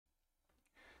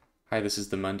Hi, this is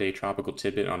the Monday Tropical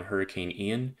Tidbit on Hurricane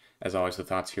Ian. As always, the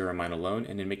thoughts here are mine alone,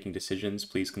 and in making decisions,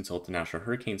 please consult the National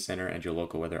Hurricane Center and your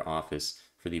local weather office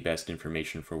for the best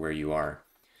information for where you are.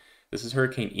 This is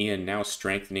Hurricane Ian now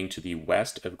strengthening to the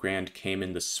west of Grand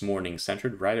Cayman this morning,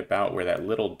 centered right about where that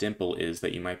little dimple is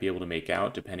that you might be able to make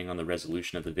out depending on the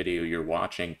resolution of the video you're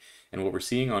watching. And what we're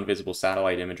seeing on visible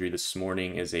satellite imagery this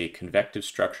morning is a convective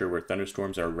structure where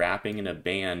thunderstorms are wrapping in a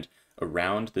band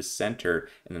around the center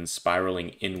and then spiraling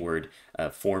inward,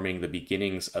 forming the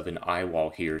beginnings of an eye wall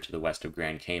here to the west of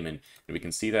Grand Cayman. And we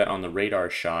can see that on the radar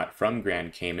shot from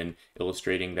Grand Cayman,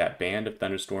 illustrating that band of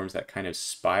thunderstorms that kind of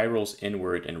spirals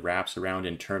inward and wraps around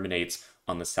and terminates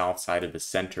on the south side of the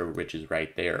center, which is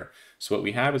right there. So what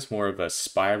we have is more of a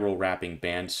spiral wrapping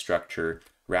band structure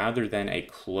rather than a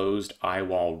closed eye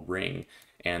wall ring.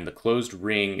 And the closed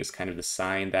ring is kind of the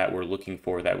sign that we're looking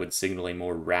for that would signal a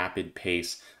more rapid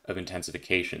pace of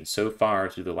intensification. So far,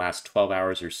 through the last 12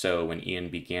 hours or so, when Ian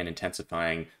began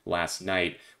intensifying last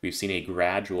night, we've seen a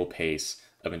gradual pace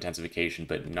of intensification,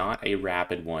 but not a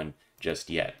rapid one just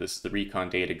yet. This is the recon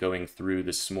data going through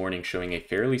this morning showing a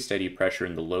fairly steady pressure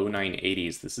in the low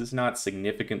 980s. This is not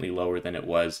significantly lower than it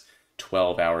was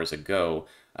 12 hours ago,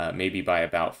 maybe by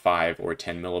about 5 or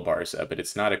 10 millibars, but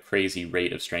it's not a crazy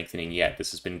rate of strengthening yet.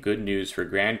 This has been good news for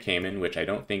Grand Cayman, which I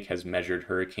don't think has measured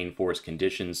hurricane force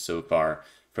conditions so far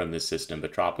from this system,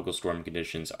 but tropical storm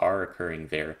conditions are occurring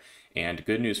there. And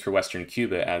good news for western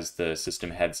Cuba as the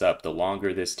system heads up. The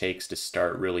longer this takes to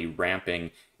start really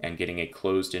ramping and getting a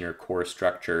closed inner core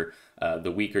structure,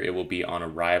 the weaker it will be on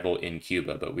arrival in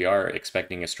Cuba. But we are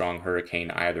expecting a strong hurricane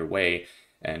either way.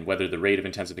 And whether the rate of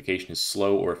intensification is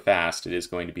slow or fast, it is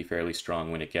going to be fairly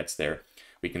strong when it gets there.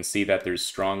 We can see that there's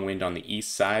strong wind on the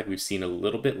east side. We've seen a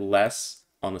little bit less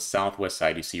on the southwest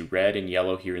side. You see red and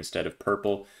yellow here instead of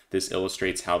purple. This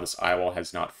illustrates how this eye wall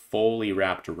has not fully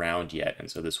wrapped around yet.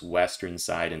 And so this western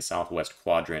side and southwest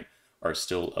quadrant are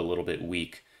still a little bit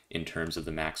weak in terms of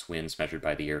the max winds measured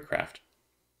by the aircraft.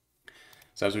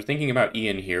 So as we're thinking about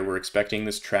Ian here, we're expecting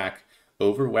this track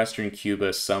over western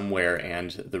Cuba somewhere, and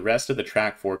the rest of the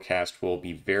track forecast will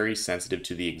be very sensitive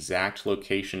to the exact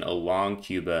location along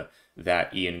Cuba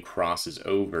that Ian crosses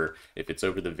over. If it's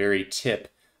over the very tip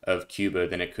of Cuba,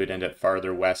 then it could end up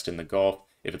farther west in the Gulf.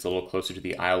 If it's a little closer to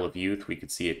the Isle of Youth, we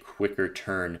could see a quicker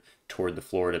turn toward the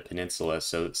Florida Peninsula.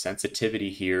 So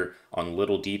sensitivity here on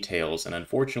little details. And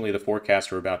unfortunately, the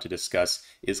forecast we're about to discuss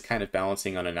is kind of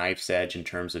balancing on a knife's edge in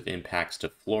terms of impacts to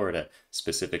Florida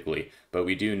specifically. But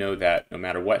we do know that no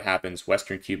matter what happens,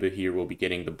 western Cuba here will be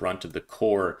getting the brunt of the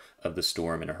core of the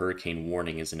storm, and a hurricane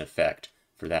warning is in effect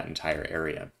for that entire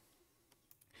area.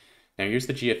 Now here's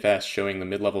the GFS showing the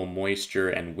mid-level moisture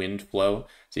and wind flow.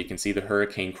 So you can see the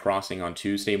hurricane crossing on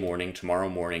Tuesday morning, tomorrow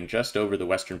morning, just over the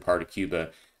western part of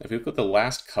Cuba. If we look at the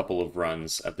last couple of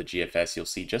runs of the GFS, you'll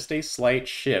see just a slight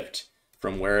shift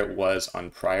from where it was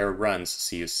on prior runs.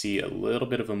 So you see a little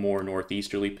bit of a more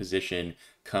northeasterly position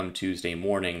come Tuesday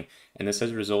morning, and this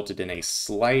has resulted in a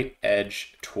slight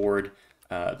edge toward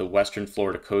the western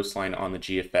Florida coastline on the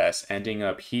GFS, ending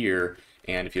up here.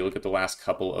 And if you look at the last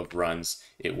couple of runs,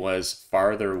 it was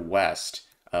farther west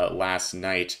last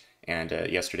night and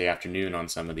yesterday afternoon on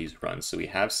some of these runs. So we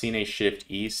have seen a shift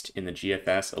east in the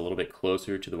GFS, a little bit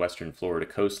closer to the western Florida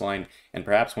coastline. And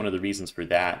perhaps one of the reasons for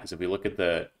that is if we look at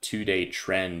the two-day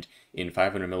trend in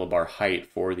 500 millibar height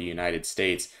for the United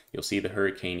States, you'll see the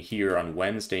hurricane here on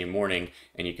Wednesday morning,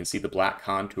 and you can see the black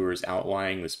contours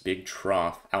outlining this big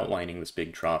trough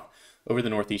over the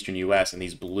northeastern U.S., and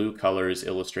these blue colors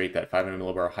illustrate that 500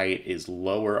 millibar height is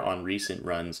lower on recent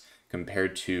runs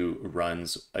compared to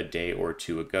runs a day or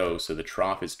two ago. So the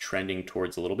trough is trending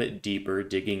towards a little bit deeper,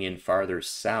 digging in farther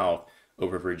south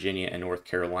over Virginia and North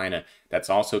Carolina. That's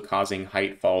also causing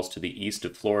height falls to the east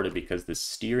of Florida because the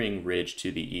steering ridge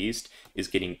to the east is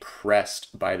getting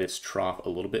pressed by this trough a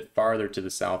little bit farther to the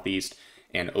southeast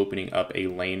and opening up a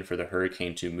lane for the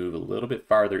hurricane to move a little bit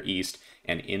farther east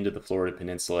and into the Florida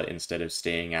Peninsula instead of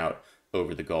staying out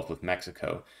over the Gulf of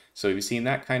Mexico. So we've seen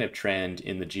that kind of trend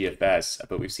in the GFS,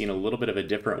 but we've seen a little bit of a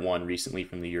different one recently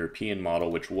from the European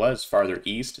model, which was farther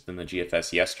east than the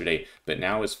GFS yesterday, but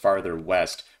now is farther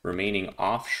west, remaining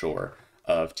offshore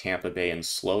of Tampa Bay and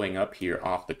slowing up here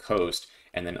off the coast,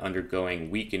 and then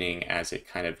undergoing weakening as it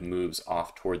kind of moves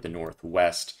off toward the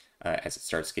northwest as it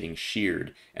starts getting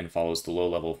sheared and follows the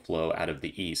low-level flow out of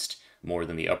the east more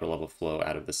than the upper-level flow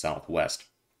out of the southwest.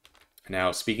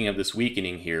 Now, speaking of this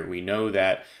weakening here, we know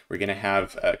that we're going to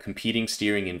have competing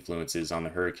steering influences on the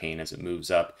hurricane as it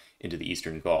moves up into the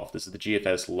eastern Gulf. This is the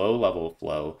Gfs Low Level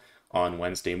Flow on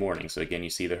Wednesday morning. So again, you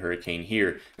see the hurricane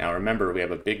here. Now remember, we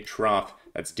have a big trough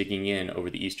that's digging in over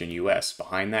the eastern U.S.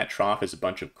 Behind that trough is a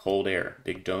bunch of cold air,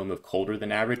 big dome of colder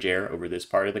than average air over this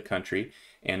part of the country,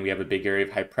 and we have a big area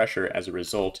of high pressure as a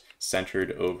result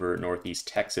centered over northeast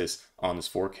Texas on this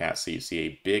forecast. So you see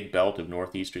a big belt of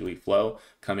northeasterly flow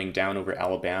coming down over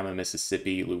Alabama,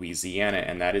 Mississippi, Louisiana,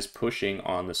 and that is pushing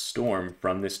on the storm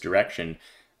from this direction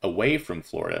away from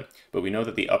Florida. But we know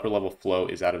that the upper level flow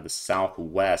is out of the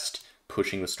southwest,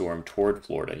 pushing the storm toward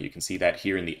Florida. You can see that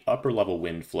here in the upper level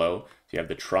wind flow. So you have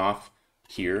the trough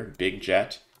here, big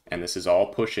jet, and this is all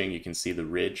pushing. You can see the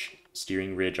ridge,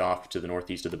 steering ridge off to the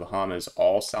northeast of the Bahamas,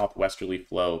 all southwesterly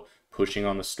flow, pushing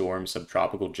on the storm,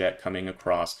 subtropical jet coming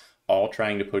across, all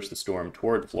trying to push the storm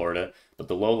toward Florida, but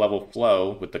the low level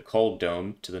flow with the cold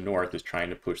dome to the north is trying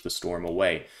to push the storm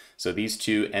away. So these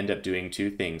two end up doing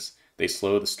two things. They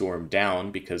slow the storm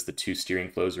down because the two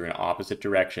steering flows are in opposite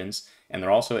directions, and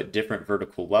they're also at different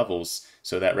vertical levels,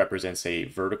 so that represents a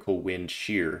vertical wind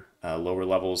shear. Lower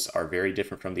levels are very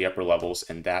different from the upper levels,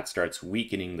 and that starts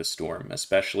weakening the storm,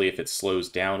 especially if it slows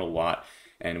down a lot.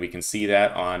 And we can see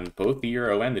that on both the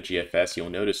Euro and the GFS.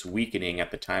 You'll notice weakening at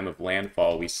the time of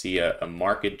landfall. We see a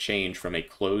marked change from a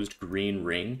closed green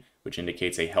ring, which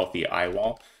indicates a healthy eye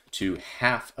wall, to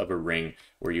half of a ring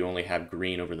where you only have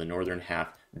green over the northern half,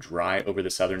 dry over the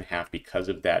southern half because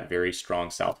of that very strong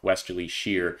southwesterly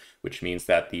shear, which means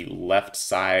that the left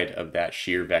side of that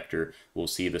shear vector will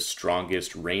see the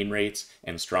strongest rain rates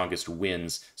and strongest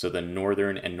winds. So the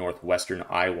northern and northwestern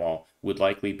eye wall would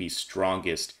likely be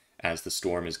strongest as the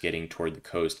storm is getting toward the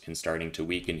coast and starting to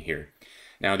weaken here.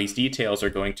 Now, these details are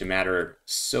going to matter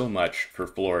so much for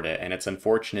Florida, and it's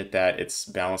unfortunate that it's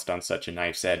balanced on such a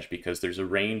knife's edge because there's a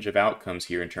range of outcomes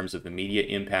here in terms of immediate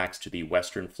impacts to the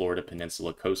western Florida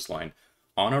Peninsula coastline.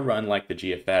 On a run like the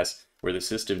GFS, where the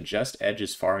system just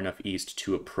edges far enough east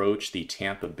to approach the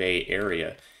Tampa Bay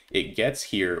area, it gets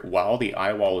here while the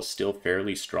eye wall is still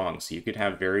fairly strong. So you could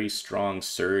have very strong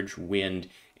surge, wind,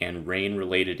 and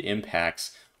rain-related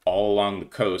impacts all along the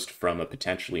coast, from a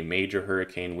potentially major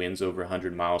hurricane, winds over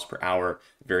 100 miles per hour,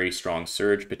 very strong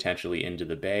surge potentially into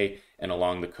the bay, and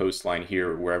along the coastline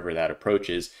here, wherever that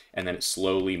approaches, and then it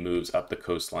slowly moves up the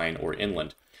coastline or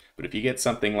inland. But if you get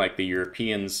something like the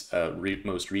Europeans'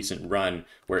 most recent run,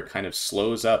 where it kind of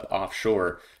slows up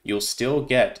offshore, you'll still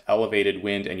get elevated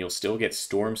wind and you'll still get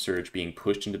storm surge being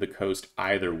pushed into the coast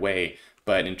either way.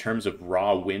 But in terms of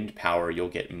raw wind power, you'll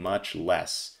get much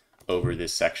less over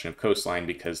this section of coastline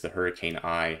because the hurricane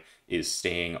eye is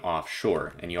staying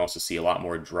offshore. And you also see a lot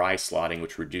more dry slotting,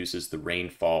 which reduces the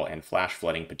rainfall and flash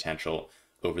flooding potential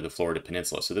over the Florida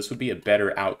Peninsula. So this would be a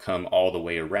better outcome all the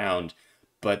way around,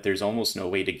 but there's almost no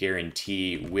way to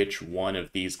guarantee which one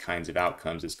of these kinds of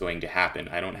outcomes is going to happen.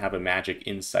 I don't have a magic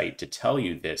insight to tell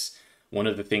you this. One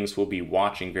of the things we'll be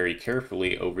watching very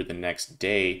carefully over the next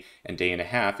day and day and a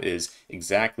half is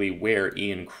exactly where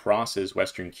Ian crosses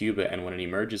western Cuba, and when it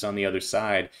emerges on the other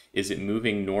side, is it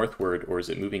moving northward or is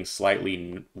it moving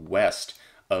slightly west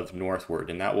of northward?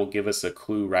 And that will give us a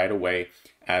clue right away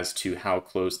as to how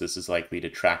close this is likely to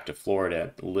track to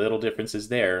Florida. Little differences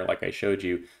there, like I showed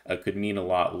you, could mean a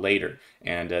lot later.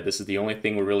 And this is the only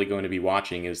thing we're really going to be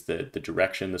watching, is the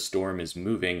direction the storm is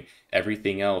moving.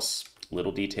 Everything else,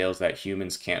 little details that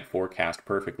humans can't forecast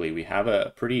perfectly. We have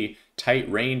a pretty tight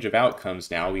range of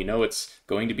outcomes now. We know it's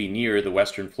going to be near the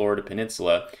western Florida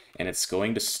Peninsula, and it's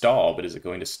going to stall, but is it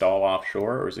going to stall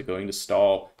offshore or is it going to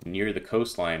stall near the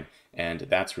coastline? And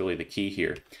that's really the key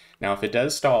here. Now, if it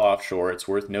does stall offshore, it's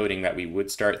worth noting that we would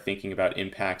start thinking about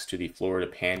impacts to the Florida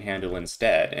Panhandle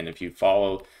instead. And if you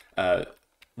follow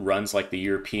runs like the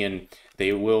European,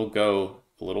 they will go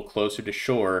a little closer to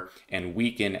shore and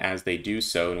weaken as they do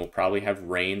so, and we'll probably have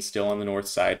rain still on the north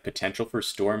side. Potential for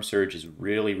storm surge is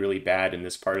really, really bad in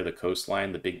this part of the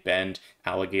coastline. The Big Bend,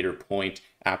 Alligator Point,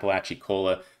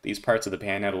 Apalachicola, these parts of the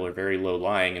Panhandle are very low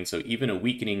lying, and so even a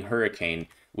weakening hurricane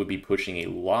would be pushing a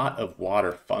lot of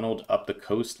water funneled up the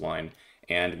coastline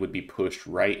and would be pushed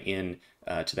right in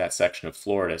to that section of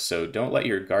Florida. So don't let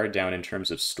your guard down in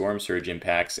terms of storm surge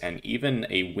impacts, and even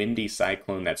a windy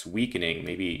cyclone that's weakening,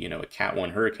 maybe a Cat 1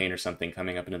 hurricane or something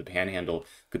coming up into the Panhandle,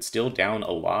 could still down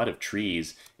a lot of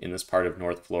trees in this part of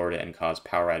North Florida and cause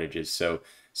power outages. So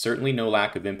certainly no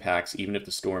lack of impacts, even if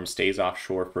the storm stays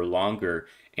offshore for longer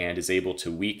and is able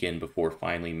to weaken before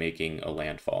finally making a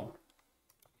landfall.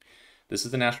 This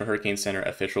is the National Hurricane Center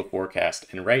official forecast,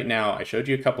 and right now I showed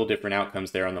you a couple different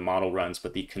outcomes there on the model runs,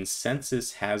 but the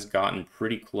consensus has gotten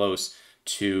pretty close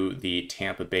to the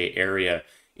Tampa Bay area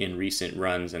in recent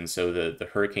runs, and so the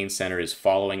Hurricane Center is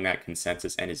following that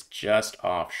consensus and is just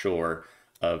offshore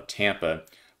of Tampa.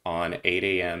 on 8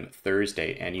 a.m.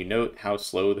 Thursday. And you note how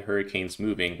slow the hurricane's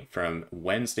moving from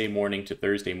Wednesday morning to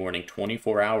Thursday morning,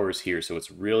 24 hours here. So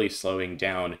it's really slowing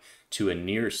down to a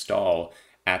near stall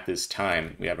at this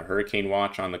time. We have a hurricane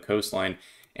watch on the coastline.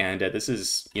 And this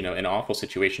is, an awful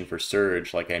situation for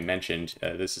surge. Like I mentioned,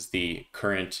 this is the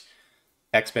current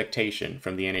expectation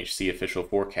from the NHC official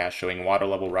forecast showing water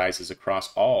level rises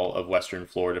across all of western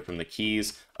Florida from the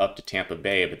Keys up to Tampa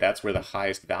Bay, but that's where the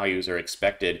highest values are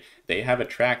expected. They have a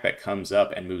track that comes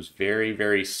up and moves very,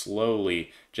 very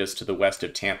slowly just to the west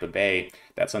of Tampa Bay.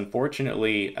 That's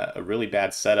unfortunately a really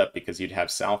bad setup because you'd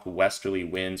have southwesterly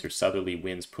winds or southerly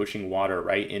winds pushing water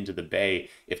right into the bay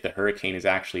if the hurricane is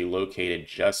actually located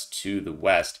just to the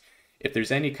west. If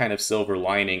there's any kind of silver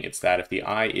lining, it's that if the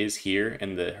eye is here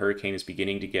and the hurricane is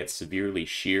beginning to get severely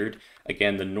sheared,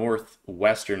 again, the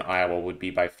northwestern eye wall would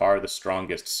be by far the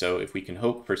strongest. So if we can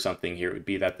hope for something here, it would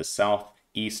be that the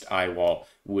southeast eye wall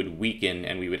would weaken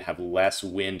and we would have less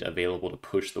wind available to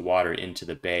push the water into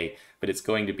the bay. But it's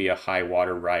going to be a high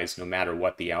water rise no matter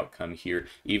what the outcome here.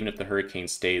 Even if the hurricane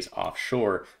stays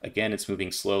offshore, again, it's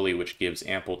moving slowly, which gives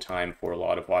ample time for a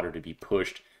lot of water to be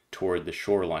pushed toward the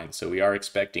shoreline. So we are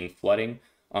expecting flooding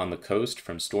on the coast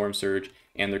from storm surge,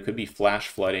 and there could be flash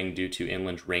flooding due to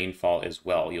inland rainfall as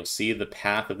well. You'll see the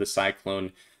path of the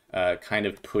cyclone kind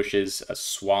of pushes a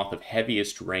swath of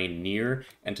heaviest rain near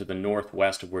and to the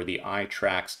northwest of where the eye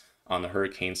tracks on the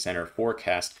Hurricane Center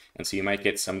forecast. And so you might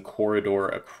get some corridor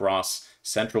across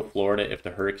central Florida if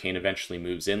the hurricane eventually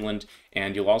moves inland.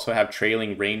 And you'll also have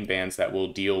trailing rain bands that will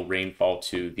deal rainfall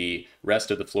to the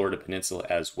rest of the Florida peninsula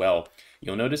as well.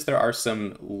 You'll notice there are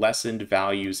some lessened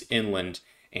values inland,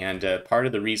 and part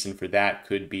of the reason for that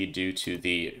could be due to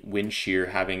the wind shear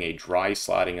having a dry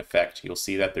slotting effect. You'll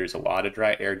see that there's a lot of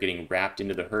dry air getting wrapped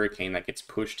into the hurricane that gets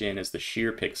pushed in as the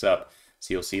shear picks up.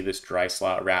 So you'll see this dry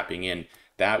slot wrapping in.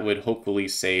 That would hopefully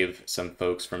save some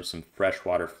folks from some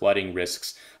freshwater flooding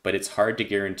risks, but it's hard to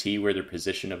guarantee where the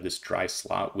position of this dry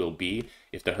slot will be.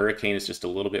 If the hurricane is just a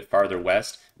little bit farther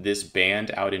west, this band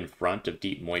out in front of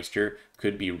deep moisture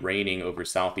could be raining over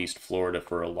southeast Florida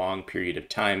for a long period of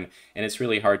time, and it's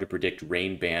really hard to predict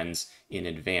rain bands in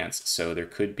advance. So there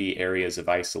could be areas of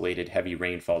isolated heavy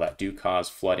rainfall that do cause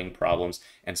flooding problems,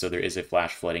 and so there is a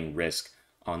flash flooding risk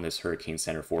on this Hurricane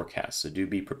Center forecast. So do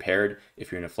be prepared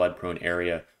if you're in a flood-prone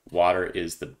area. Water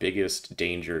is the biggest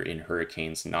danger in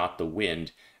hurricanes, not the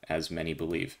wind, as many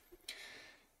believe.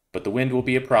 But the wind will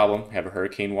be a problem. We have a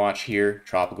hurricane watch here,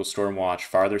 tropical storm watch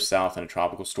farther south, and a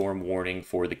tropical storm warning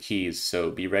for the Keys. So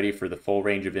be ready for the full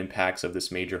range of impacts of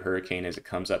this major hurricane as it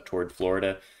comes up toward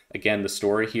Florida. Again, the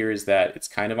story here is that it's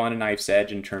kind of on a knife's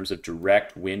edge in terms of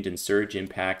direct wind and surge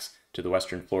impacts to the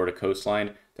western Florida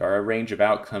coastline. There are a range of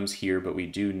outcomes here, but we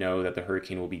do know that the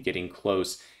hurricane will be getting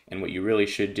close, and what you really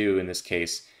should do in this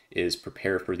case is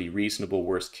prepare for the reasonable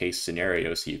worst case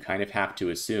scenario. So you kind of have to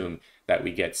assume that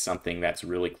we get something that's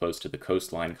really close to the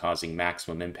coastline causing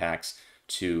maximum impacts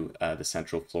to the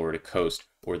central Florida coast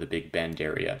or the Big Bend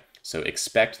area. So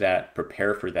expect that,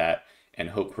 prepare for that, and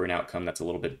hope for an outcome that's a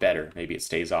little bit better. Maybe it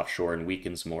stays offshore and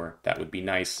weakens more. That would be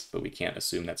nice, but we can't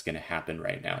assume that's going to happen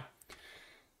right now.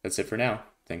 That's it for now.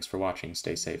 Thanks for watching.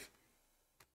 Stay safe.